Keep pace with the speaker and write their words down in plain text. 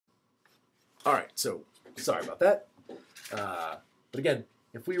All right, so sorry about that. But again,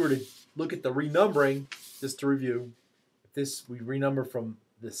 if we were to look at the renumbering, just to review, if this we renumber from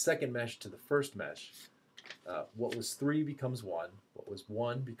the second mesh to the first mesh, what was 3 becomes 1, what was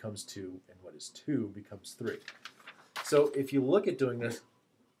 1 becomes 2, and what is 2 becomes 3. So if you look at doing this,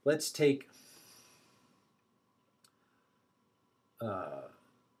 let's take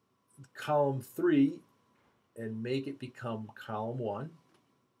column 3 and make it become column 1.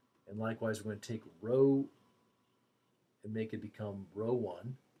 And likewise, we're going to take row and make it become row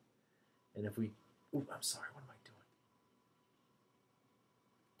 1. And if we, ooh, I'm sorry, what am I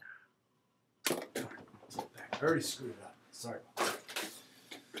doing? I already screwed it up. Sorry about that.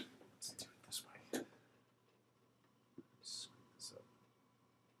 Let's do it this way. Screw this up.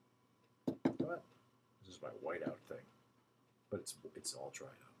 What? This is my whiteout thing. But it's all dried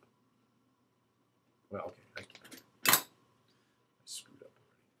up. Well, okay, I screwed up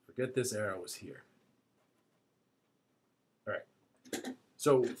already. Forget this arrow was here. All right.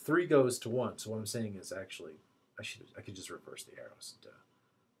 So 3 goes to 1. So what I'm saying is actually, I could just reverse the arrows.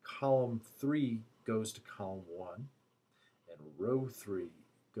 Column 3 goes to column 1, and row 3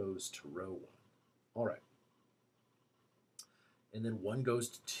 goes to row 1. All right. And then 1 goes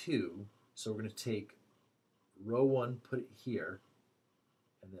to 2, so we're going to take row 1, put it here,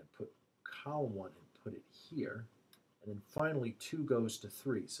 and then put column 1 and put it here. And then finally 2 goes to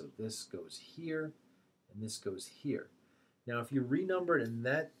 3, so this goes here, and this goes here. Now if you renumber it in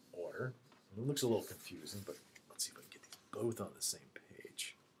that order, it looks a little confusing, but let's see if I can get these both on the same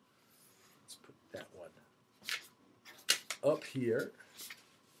page. Let's put that one up here.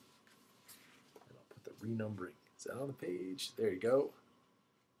 And I'll put the renumbering. Is that on the page? There you go.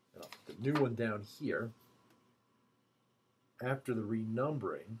 And I'll put the new one down here. After the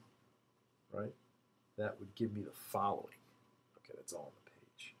renumbering, right, that would give me the following. Okay, that's all on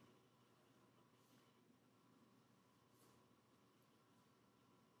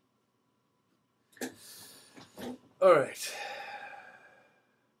the page. All right.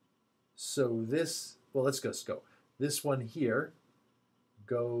 So this, well, let's just go. This one here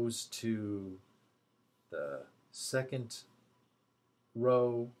goes to the second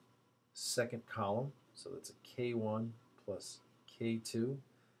row, second column. So that's a K1 plus K2.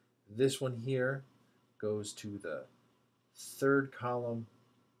 This one here goes to the third column,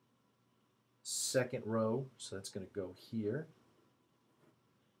 second row. So that's going to go here.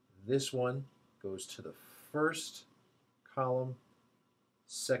 This one goes to the first column,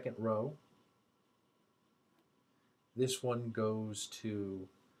 second row. This one goes to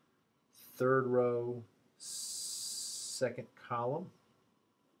third row, second column.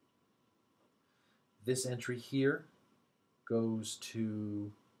 This entry here goes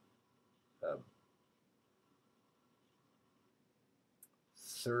to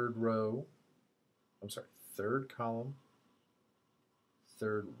third row, I'm sorry, third column,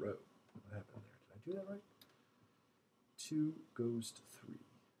 third row. What happened there? Did I do that right? 2 goes to 3.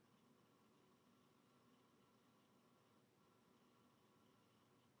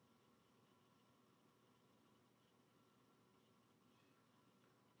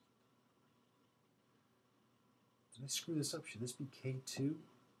 Did I screw this up? Should this be K2?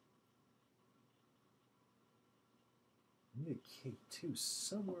 I need a K2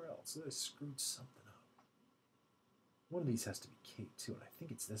 somewhere else. I screwed something up. One of these has to be K2, and I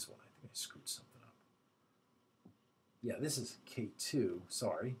think it's this one. I think I screwed something up. Yeah, this is K2.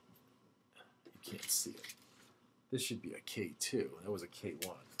 Sorry. You can't see it. This should be a K2. That was a K1.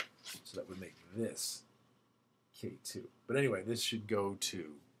 So that would make this K2. But anyway, this should go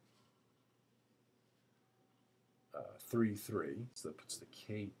to 3, 3. So that puts the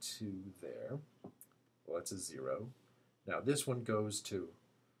K2 there. Well, that's a 0. Now this one goes to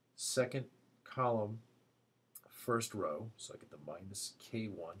second column, first row. So I get the minus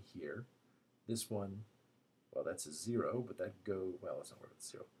K1 here. This one, well, that's a 0, but that go, well, that's not where it's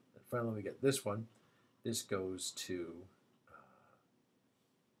 0. And finally we get this one. This goes to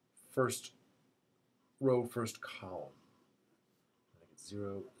first row, first column. I get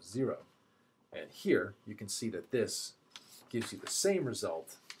 0, 0. And here you can see that this gives you the same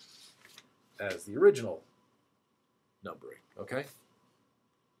result as the original numbering, okay?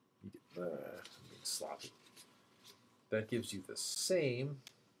 I'm being sloppy. That gives you the same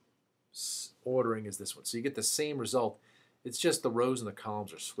ordering as this one. So you get the same result. It's just the rows and the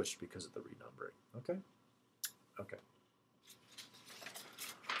columns are switched because of the renumbering, okay? Okay.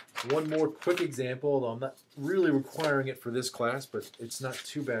 One more quick example, although I'm not really requiring it for this class, but it's not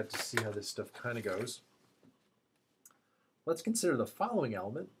too bad to see how this stuff kind of goes. Let's consider the following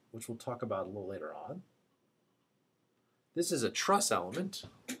element, which we'll talk about a little later on. This is a truss element,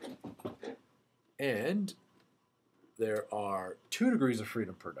 And there are 2 degrees of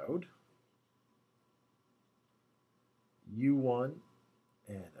freedom per node, U1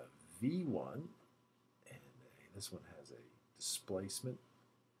 and a V1, and this one has a displacement,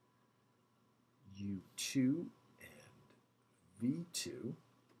 U2 and V2,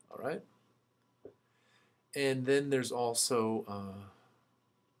 all right? And then there's also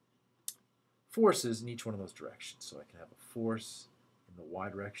forces in each one of those directions. So I can have a force in the y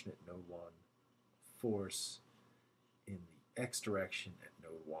direction at node 1, force in the x direction at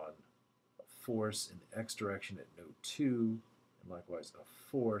node 1, a force in the x direction at node 2, and likewise a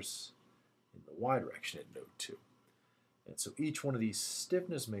force in the y direction at node 2. And so each one of these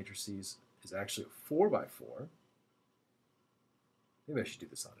stiffness matrices is actually a 4x4. Maybe I should do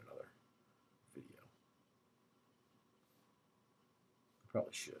this on another video. I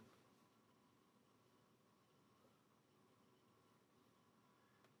probably should.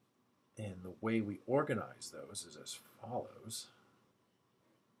 And the way we organize those is as follows.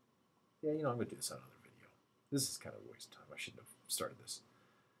 Yeah, I'm going to do this on another video. This is kind of a waste of time. I shouldn't have started this.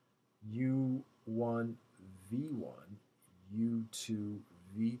 U1, V1, U2,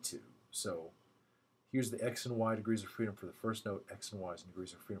 V2. So here's the x and y degrees of freedom for the first node, x and y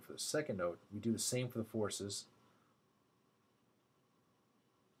degrees of freedom for the second node. We do the same for the forces.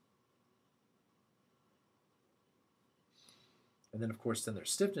 And then, of course, then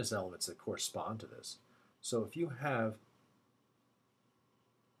there's stiffness elements that correspond to this. So if you have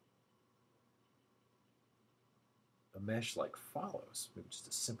a mesh like follows, maybe just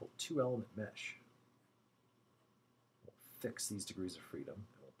a simple 2-element mesh, we'll fix these degrees of freedom,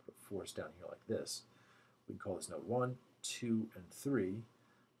 and we'll put a force down here like this. We can call this node 1, 2, and 3. We'll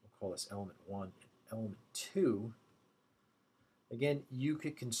call this element 1 and element 2. Again, you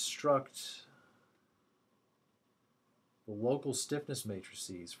could construct the local stiffness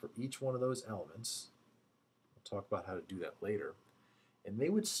matrices for each one of those elements. We'll talk about how to do that later. And they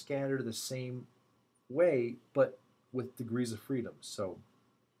would scatter the same way, but with degrees of freedom. So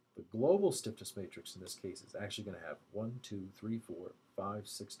the global stiffness matrix in this case is actually going to have 1, 2, 3, 4, 5,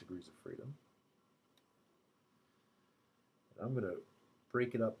 6 degrees of freedom. And I'm going to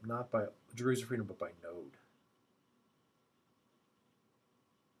break it up not by degrees of freedom, but by node.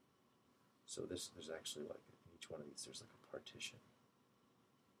 So there's actually like in each one of these, there's like a partition.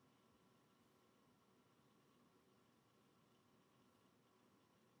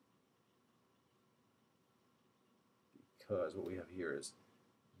 Because what we have here is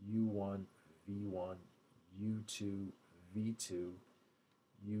U1, V1, U2, V2,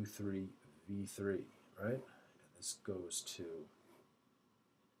 U3, V3, right? And this goes to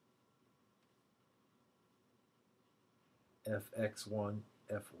Fx1,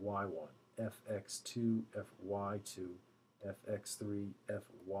 Fy1, Fx2, Fy2, Fx3,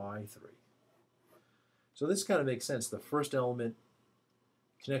 Fy3. So this kind of makes sense. The first element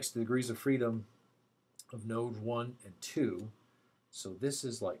connects to the degrees of freedom of node 1 and 2. So this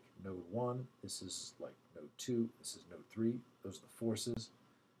is like node 1, this is like node 2, this is node 3. Those are the forces.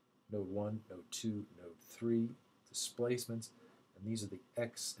 Node 1, node 2, node 3, displacements, and these are the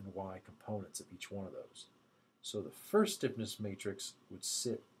x and y components of each one of those. So the first stiffness matrix would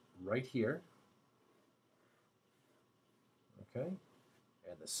sit right here, okay?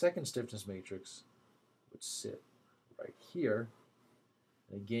 And the second stiffness matrix would sit right here.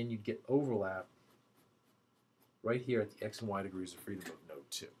 And again, you'd get overlap right here at the x and y degrees of freedom of node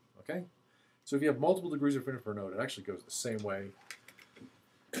 2, okay? So if you have multiple degrees of freedom per node, it actually goes the same way.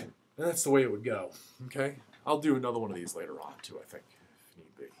 And that's the way it would go, okay? I'll do another one of these later on, too, I think.